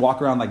that we should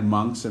walk around like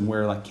monks and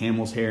wear like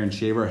camel's hair and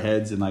shave our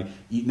heads and like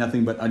eat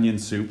nothing but onion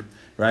soup,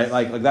 right?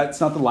 Like that's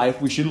not the life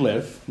we should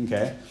live,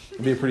 okay?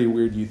 It'd be a pretty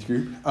weird youth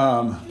group.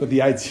 But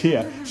the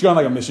idea, just go on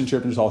like a mission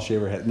trip and just all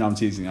shave our heads. No, I'm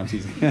teasing.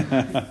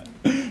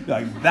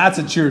 Like, that's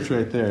a church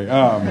right there.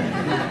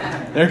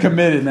 They're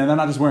committed, man. They're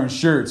not just wearing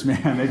shirts,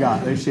 man.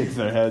 They shave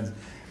their heads.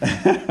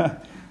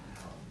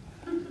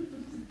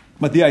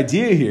 But the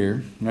idea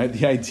here, right?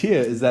 The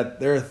idea is that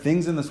there are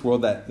things in this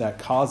world that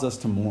cause us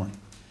to mourn.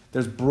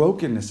 There's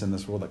brokenness in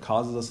this world that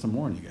causes us to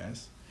mourn, you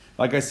guys.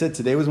 Like I said,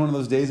 today was one of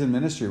those days in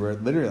ministry where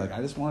literally, like,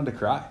 I just wanted to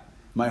cry.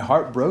 My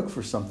heart broke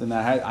for something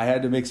that I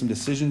had to make some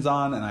decisions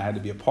on and I had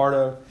to be a part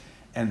of.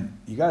 And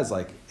you guys,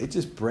 like, it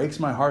just breaks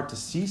my heart to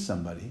see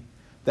somebody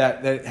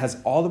that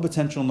has all the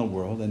potential in the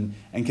world and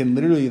can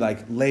literally,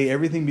 like, lay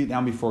everything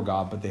down before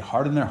God, but they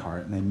harden their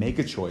heart and they make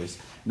a choice.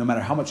 No matter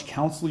how much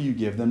counsel you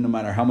give them, no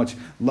matter how much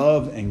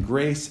love and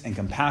grace and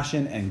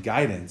compassion and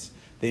guidance,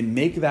 they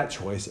make that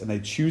choice and they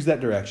choose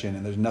that direction,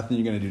 and there's nothing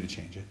you're going to do to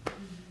change it.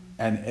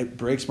 And it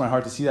breaks my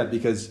heart to see that,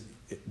 because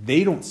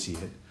they don't see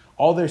it.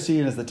 All they're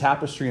seeing is the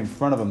tapestry in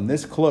front of them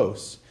this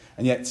close.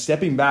 And yet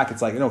stepping back,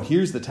 it's like, no,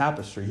 here's the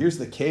tapestry. Here's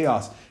the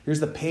chaos. Here's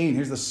the pain.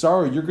 Here's the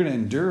sorrow you're going to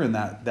endure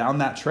down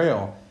that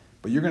trail.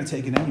 But you're going to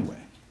take it anyway.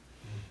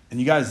 And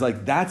you guys,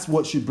 like, that's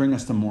what should bring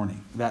us to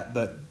mourning. That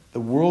the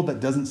world that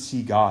doesn't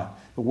see God.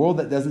 The world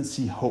that doesn't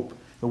see hope.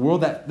 The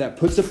world that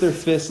puts up their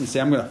fists and say,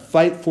 I'm going to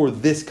fight for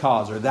this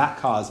cause or that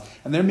cause.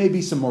 And there may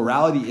be some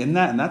morality in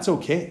that, and that's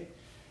okay.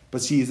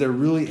 But see, is there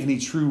really any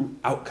true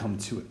outcome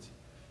to it?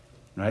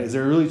 Right? Is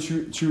there really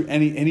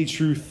any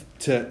truth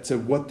to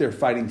what they're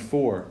fighting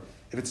for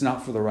if it's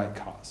not for the right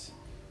cause?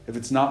 If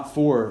it's not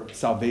for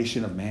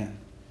salvation of man?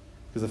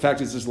 Because the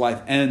fact is, this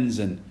life ends,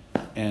 and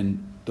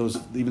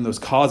those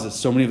causes,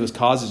 so many of those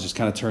causes just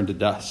kind of turn to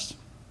dust.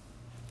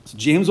 So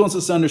James wants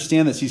us to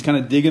understand this. He's kind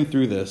of digging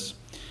through this.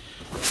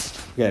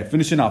 Okay,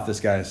 finishing off this,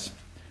 guys.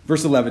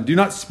 Verse 11, do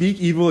not speak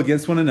evil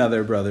against one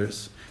another,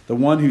 brothers. The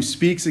one who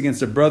speaks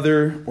against a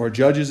brother or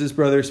judges his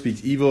brother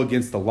speaks evil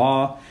against the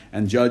law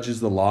and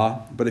judges the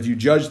law. But if you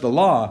judge the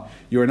law,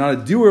 you are not a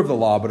doer of the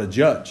law, but a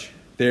judge.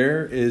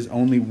 There is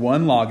only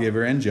one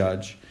lawgiver and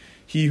judge,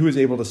 he who is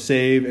able to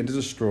save and to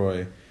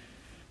destroy.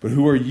 But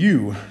who are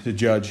you to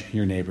judge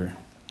your neighbor?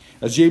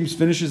 As James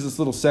finishes this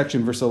little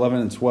section, verse 11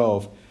 and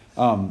 12,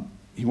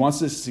 he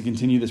wants us to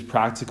continue this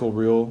practical,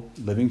 real,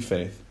 living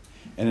faith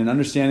and an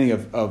understanding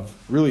of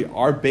really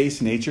our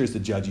base nature is to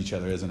judge each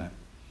other, isn't it?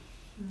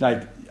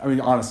 Like, I mean,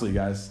 honestly,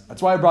 guys,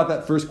 that's why I brought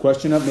that first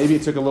question up. Maybe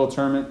it took a little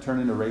turn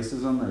into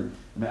racism, or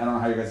I don't know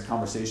how you guys'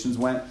 conversations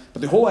went.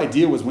 But the whole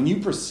idea was, when you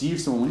perceive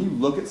someone, when you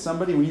look at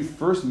somebody, when you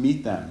first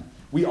meet them,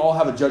 we all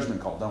have a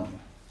judgment call, don't we?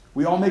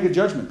 We all make a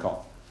judgment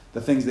call.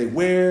 The things they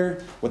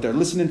wear, what they're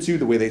listening to,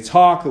 the way they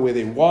talk, the way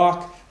they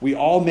walk. We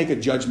all make a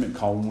judgment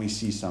call when we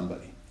see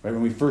somebody, right?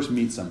 When we first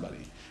meet somebody.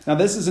 Now,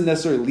 this doesn't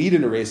necessarily lead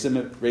into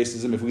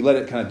racism if we let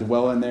it kind of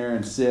dwell in there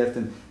and sift,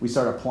 and we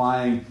start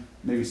applying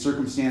maybe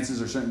circumstances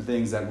or certain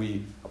things that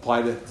we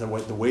apply to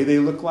the way they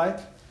look like.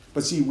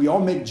 But see, we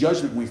all make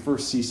judgment when we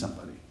first see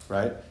somebody,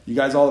 right? You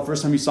guys all, the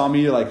first time you saw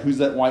me, you're like, who's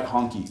that white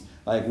honky?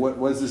 Like,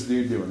 what is this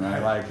dude doing,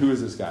 right? Like, who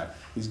is this guy?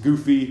 He's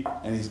goofy,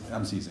 and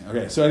I'm seizing.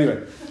 Okay, so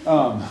anyway,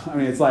 I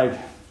mean, it's like,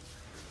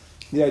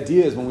 the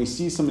idea is when we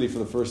see somebody for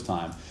the first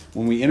time,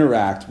 when we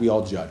interact, we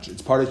all judge.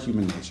 It's part of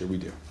human nature. We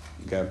do,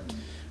 okay?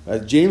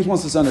 James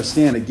wants us to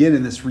understand, again,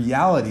 in this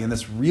reality, in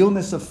this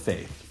realness of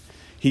faith,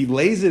 he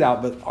lays it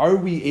out, but are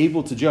we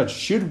able to judge?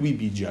 Should we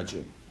be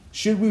judging?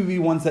 Should we be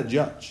ones that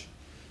judge?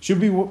 Should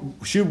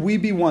we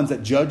be ones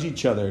that judge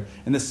each other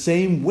in the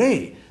same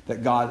way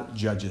that God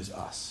judges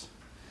us?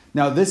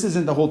 Now, this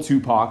isn't the whole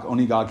Tupac,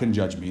 only God can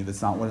judge me.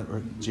 That's not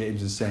what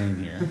James is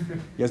saying here. You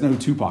guys know who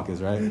Tupac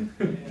is, right?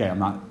 Okay, I'm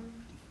not.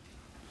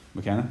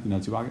 McKenna, you know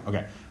Tupac?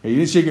 Okay. You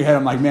didn't shake your head.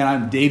 I'm like, man,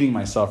 I'm dating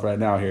myself right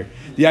now here.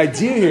 The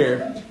idea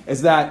here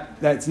is that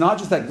it's not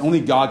just that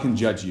only God can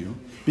judge you.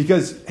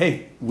 Because,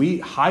 hey, we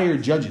hire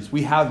judges.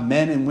 We have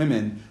men and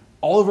women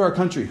all over our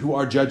country who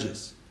are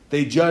judges.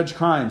 They judge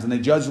crimes and they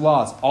judge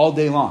laws all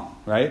day long,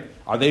 right?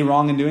 Are they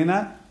wrong in doing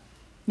that?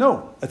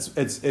 No.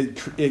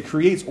 It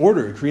creates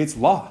order. It creates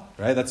law,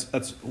 right?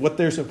 That's what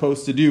they're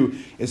supposed to do,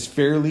 is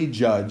fairly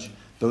judge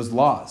those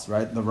laws,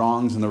 right? The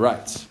wrongs and the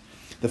rights.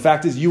 The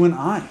fact is, you and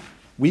I,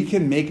 we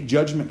can make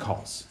judgment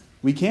calls.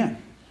 We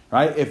can,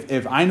 right?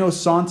 If I know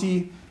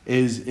Santi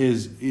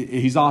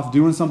he's off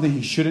doing something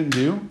he shouldn't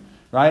do,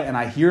 right? And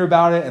I hear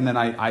about it, and then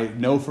I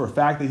know for a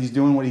fact that he's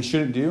doing what he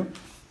shouldn't do.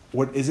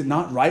 What is it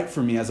not right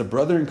for me as a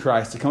brother in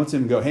Christ to come to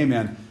him and go, hey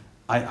man,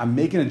 I'm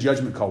making a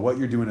judgment call. What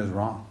you're doing is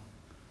wrong.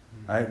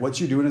 Right? What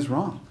you're doing is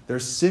wrong.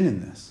 There's sin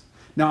in this.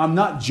 Now, I'm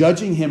not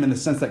judging him in the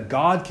sense that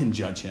God can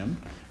judge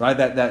him, right?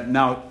 That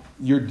now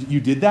you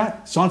did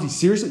that? Santi,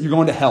 seriously? You're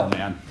going to hell,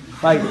 man.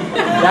 Like,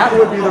 that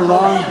would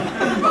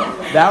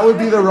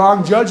be the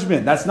wrong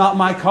judgment. That's not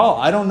my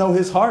call. I don't know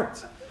his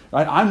heart.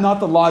 Right? I'm not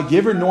the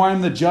lawgiver, nor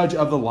am the judge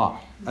of the law,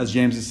 as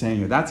James is saying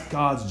here. That's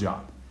God's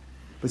job.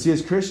 But see,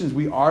 as Christians,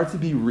 we are to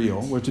be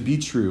real, or to be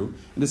true,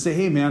 and to say,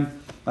 hey man,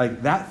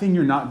 like that thing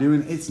you're not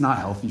doing, it's not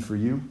healthy for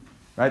you.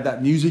 Right?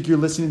 That music you're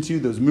listening to,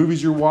 those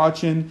movies you're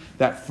watching,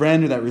 that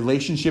friend or that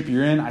relationship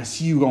you're in, I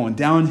see you going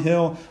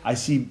downhill. I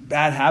see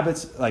bad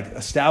habits like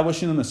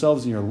establishing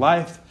themselves in your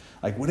life,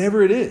 like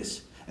whatever it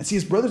is. And see,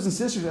 as brothers and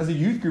sisters, as a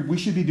youth group, we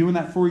should be doing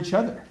that for each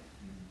other.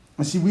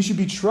 And see, we should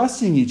be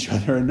trusting each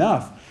other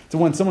enough to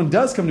when someone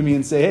does come to me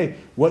and say, hey,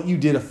 what you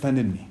did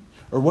offended me.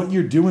 Or what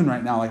you're doing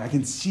right now, like I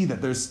can see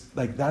that there's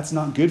like that's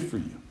not good for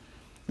you.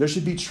 There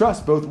should be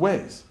trust both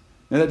ways.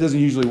 Now that doesn't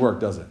usually work,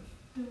 does it?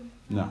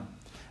 No.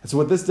 And so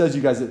what this does,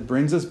 you guys, it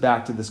brings us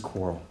back to this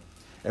quarrel.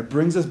 It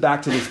brings us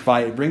back to this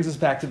fight. It brings us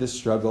back to this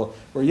struggle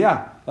where,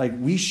 yeah, like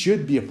we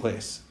should be a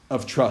place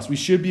of trust. We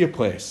should be a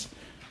place.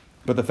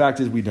 But the fact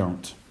is we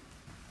don't.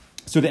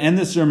 So to end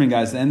this sermon,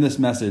 guys, to end this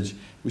message,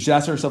 we should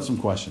ask ourselves some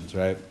questions,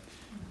 right?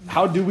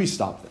 How do we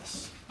stop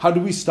this? How do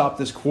we stop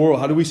this quarrel?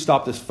 How do we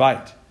stop this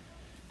fight?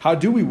 How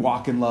do we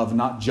walk in love and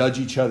not judge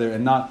each other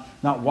and not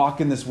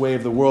walk in this way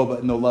of the world, but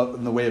in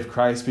the way of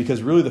Christ?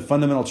 Because really the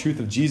fundamental truth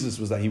of Jesus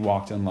was that he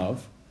walked in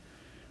love.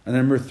 And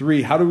then number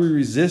 3, how do we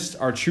resist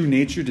our true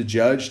nature to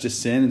judge, to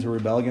sin, and to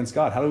rebel against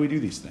God? How do we do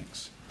these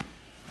things?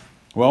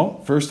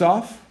 Well, first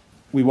off,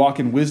 we walk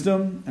in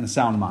wisdom and a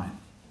sound mind.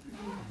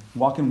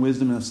 Walk in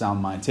wisdom and a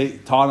sound mind.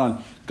 Taught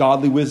on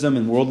godly wisdom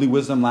and worldly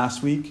wisdom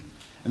last week.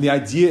 And the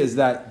idea is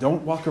that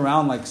don't walk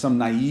around like some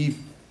naive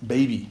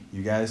baby,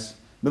 you guys.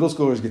 Middle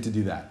schoolers get to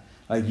do that.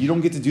 Like you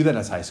don't get to do that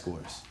as high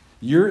schoolers.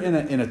 You're in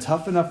a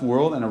tough enough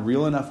world and a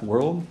real enough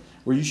world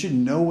where you should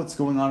know what's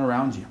going on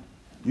around you.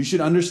 You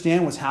should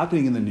understand what's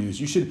happening in the news.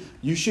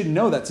 You should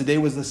know that today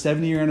was the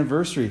 70-year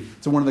anniversary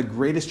to one of the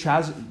greatest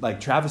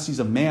travesties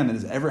of man that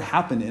has ever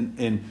happened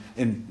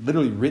in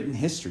literally written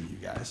history, you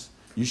guys.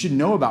 You should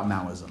know about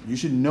Maoism. You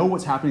should know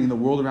what's happening in the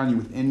world around you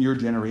within your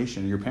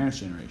generation, your parents'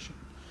 generation.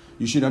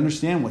 You should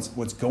understand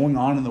what's going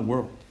on in the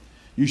world.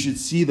 You should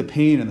see the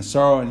pain and the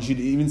sorrow, and you should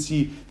even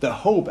see the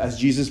hope as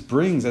Jesus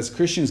brings, as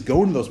Christians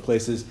go into those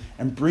places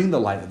and bring the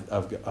light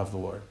of the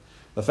Lord.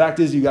 The fact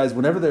is, you guys,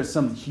 whenever there's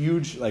some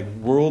huge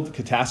world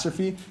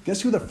catastrophe,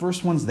 guess who the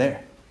first one's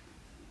there?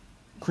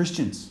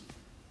 Christians.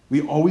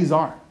 We always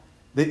are.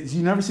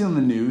 You never see it on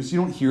the news.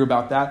 You don't hear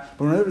about that.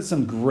 But whenever it's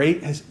some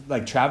great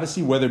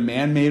travesty, whether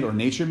man-made or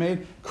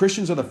nature-made,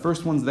 Christians are the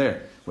first ones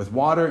there with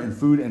water and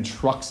food and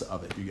trucks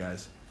of it, you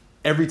guys.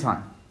 Every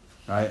time.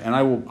 Right? And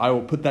I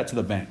will put that to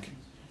the bank.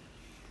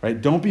 Right?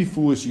 Don't be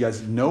foolish, you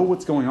guys. Know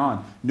what's going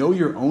on. Know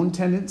your own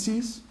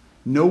tendencies.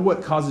 Know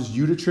what causes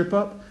you to trip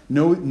up.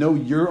 Know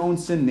your own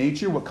sin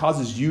nature, what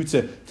causes you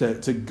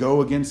to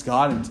go against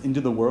God and into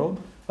the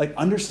world.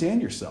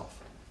 Understand yourself.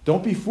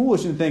 Don't be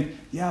foolish and think,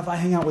 yeah, if I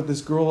hang out with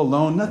this girl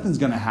alone, nothing's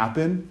going to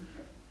happen.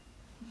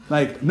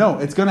 No,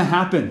 it's going to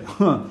happen.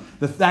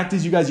 The fact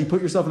is, you guys, you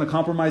put yourself in a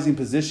compromising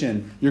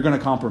position, you're going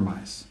to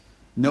compromise.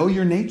 Know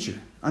your nature.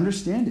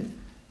 Understand it.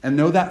 And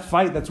know that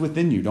fight that's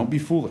within you. Don't be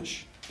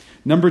foolish.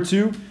 Number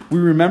 2, we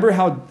remember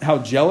how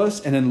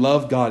jealous and in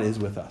love God is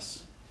with us.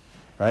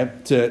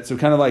 Right? So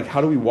kind of how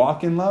do we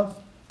walk in love?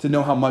 To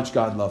know how much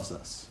God loves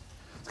us.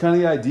 It's kind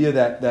of the idea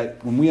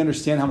that when we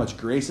understand how much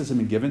grace has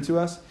been given to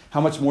us,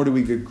 how much more do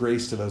we give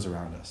grace to those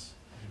around us?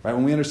 Right?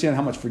 When we understand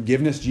how much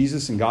forgiveness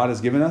Jesus and God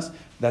has given us,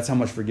 that's how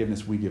much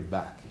forgiveness we give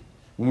back.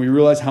 When we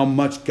realize how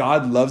much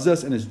God loves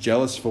us and is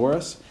jealous for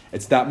us,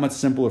 it's that much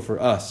simpler for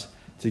us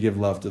to give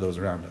love to those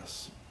around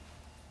us.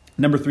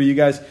 Number 3, you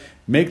guys,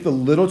 make the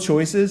little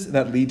choices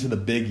that lead to the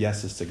big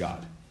yeses to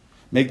God.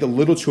 Make the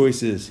little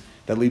choices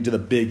that lead to the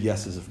big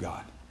yeses of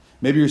God.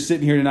 Maybe you're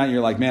sitting here tonight and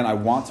you're like, man, I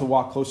want to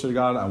walk closer to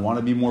God. I want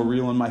to be more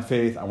real in my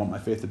faith. I want my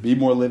faith to be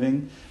more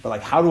living. But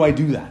like, how do I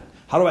do that?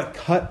 How do I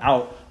cut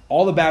out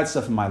all the bad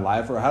stuff in my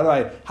life? Or how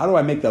do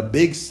I make the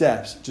big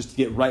steps just to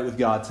get right with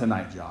God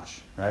tonight,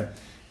 Josh? Right?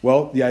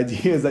 Well, the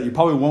idea is that you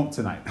probably won't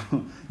tonight.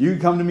 You can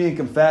come to me and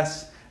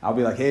confess. I'll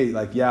be like, hey,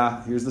 like,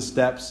 yeah, here's the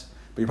steps.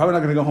 But you're probably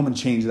not going to go home and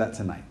change that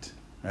tonight.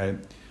 Right?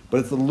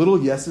 But it's the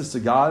little yeses to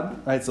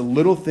God. Right? It's the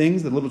little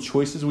things, the little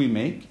choices we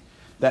make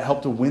that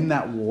help to win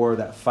that war,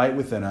 that fight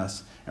within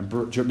us, and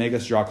make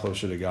us draw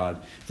closer to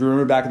God. If you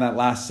remember back in that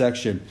last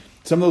section,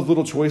 some of those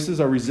little choices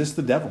are resist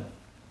the devil.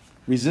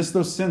 Resist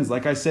those sins.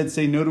 Like I said,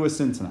 say no to a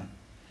sin tonight.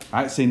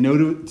 All right? Say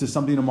no to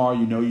something tomorrow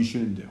you know you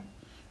shouldn't do.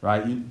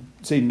 Right? You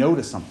say no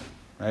to something.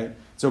 Right?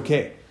 It's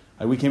okay.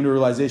 Like we came to a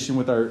realization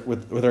with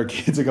our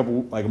kids a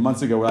couple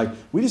months ago. We're like,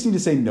 we just need to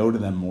say no to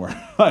them more.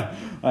 So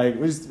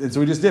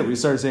we just did. We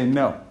started saying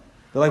no.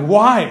 They're like,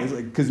 why? It's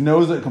like, because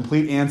no is a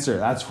complete answer.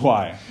 That's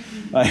why.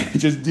 Like,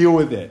 just deal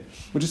with it.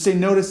 But just say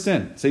no to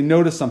sin. Say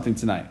no to something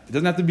tonight. It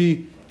doesn't have to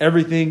be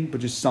everything, but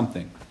just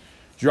something.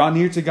 Draw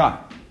near to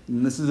God.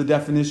 And this is a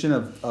definition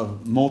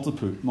of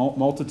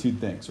multitude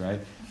things, right?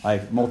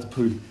 Like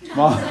multitude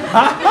of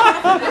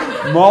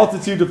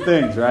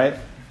things, right?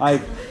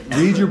 Like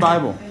read your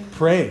Bible,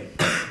 pray,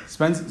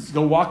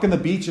 go walk on the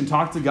beach and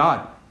talk to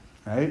God,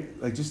 right?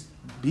 Like just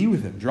be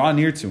with Him, draw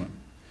near to Him,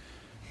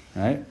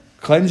 right?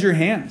 Cleanse your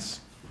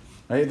hands,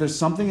 right? If there's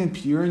something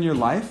impure in your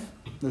life,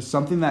 there's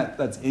something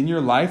that's in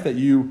your life that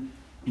you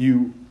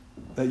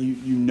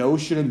know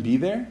shouldn't be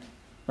there,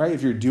 right?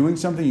 If you're doing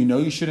something you know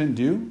you shouldn't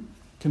do,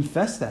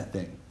 confess that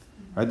thing,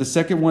 right? The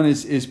second one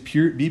is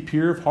pure. Be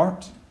pure of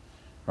heart,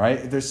 right?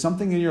 If there's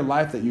something in your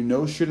life that you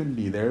know shouldn't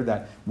be there,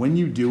 that when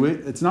you do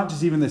it, it's not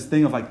just even this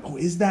thing of like, oh,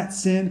 is that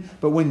sin?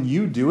 But when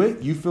you do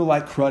it, you feel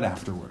like crud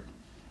afterward,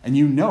 and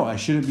you know I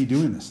shouldn't be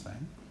doing this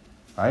thing,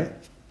 right?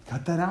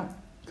 Cut that out.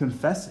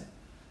 Confess it.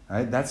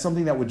 Right? That's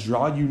something that would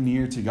draw you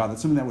near to God.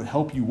 That's something that would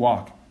help you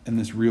walk in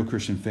this real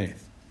Christian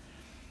faith.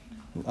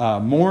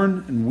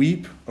 Mourn and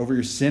weep over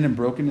your sin and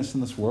brokenness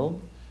in this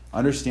world.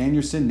 Understand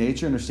your sin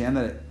nature.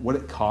 Understand what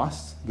it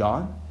costs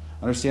God.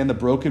 Understand the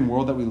broken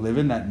world that we live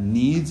in that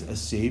needs a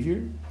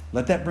Savior.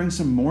 Let that bring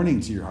some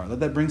mourning to your heart. Let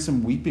that bring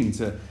some weeping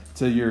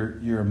to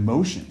your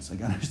emotions.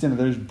 Like understand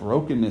that there's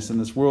brokenness in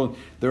this world.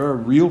 There are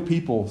real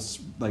people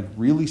like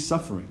really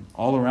suffering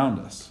all around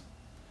us.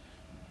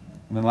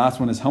 And then the last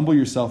one is humble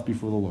yourself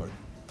before the Lord.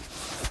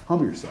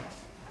 Humble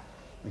yourself.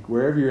 Like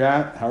wherever you're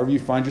at, however you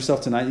find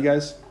yourself tonight, you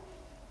guys,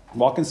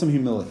 walk in some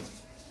humility.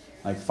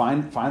 Like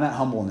find that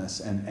humbleness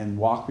and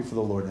walk before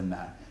the Lord in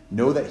that.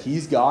 Know that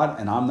He's God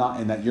and I'm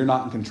not, and that you're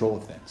not in control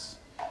of things.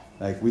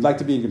 Like we'd like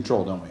to be in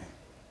control, don't we?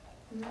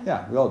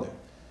 Yeah, we all do.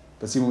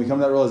 But see, when we come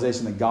to that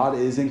realization that God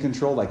is in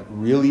control, like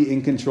really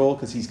in control,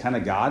 because He's kind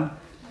of God,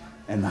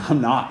 and I'm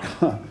not.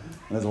 And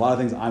there's a lot of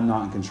things I'm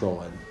not in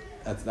control in.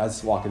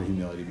 That's walking in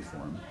humility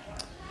before Him.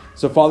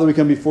 So, Father, we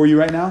come before you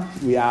right now.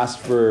 We ask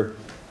for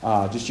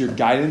just your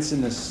guidance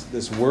in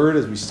this word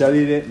as we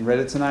studied it and read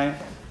it tonight.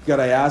 God,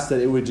 I ask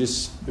that it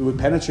would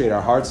penetrate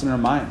our hearts and our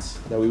minds,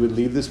 that we would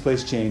leave this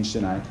place changed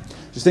tonight.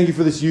 Just thank you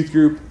for this youth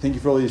group. Thank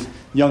you for all these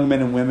young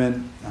men and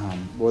women,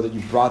 Lord, that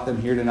you brought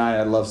them here tonight.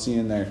 I love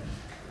seeing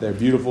their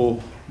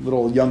beautiful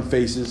little young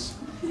faces.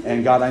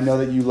 And God, I know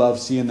that you love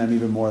seeing them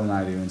even more than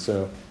I do. And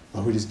so,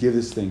 Lord, we just give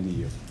this thing to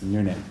you. In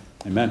your name,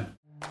 amen.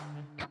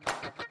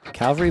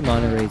 Calvary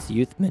Monterey's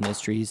youth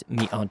ministries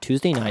meet on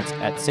Tuesday nights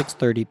at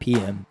 6:30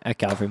 p.m. at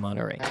Calvary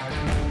Monterey.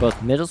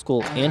 Both middle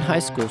school and high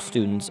school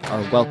students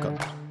are welcome.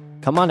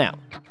 Come on out.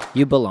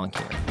 You belong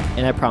here.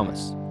 And I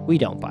promise, we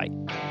don't bite.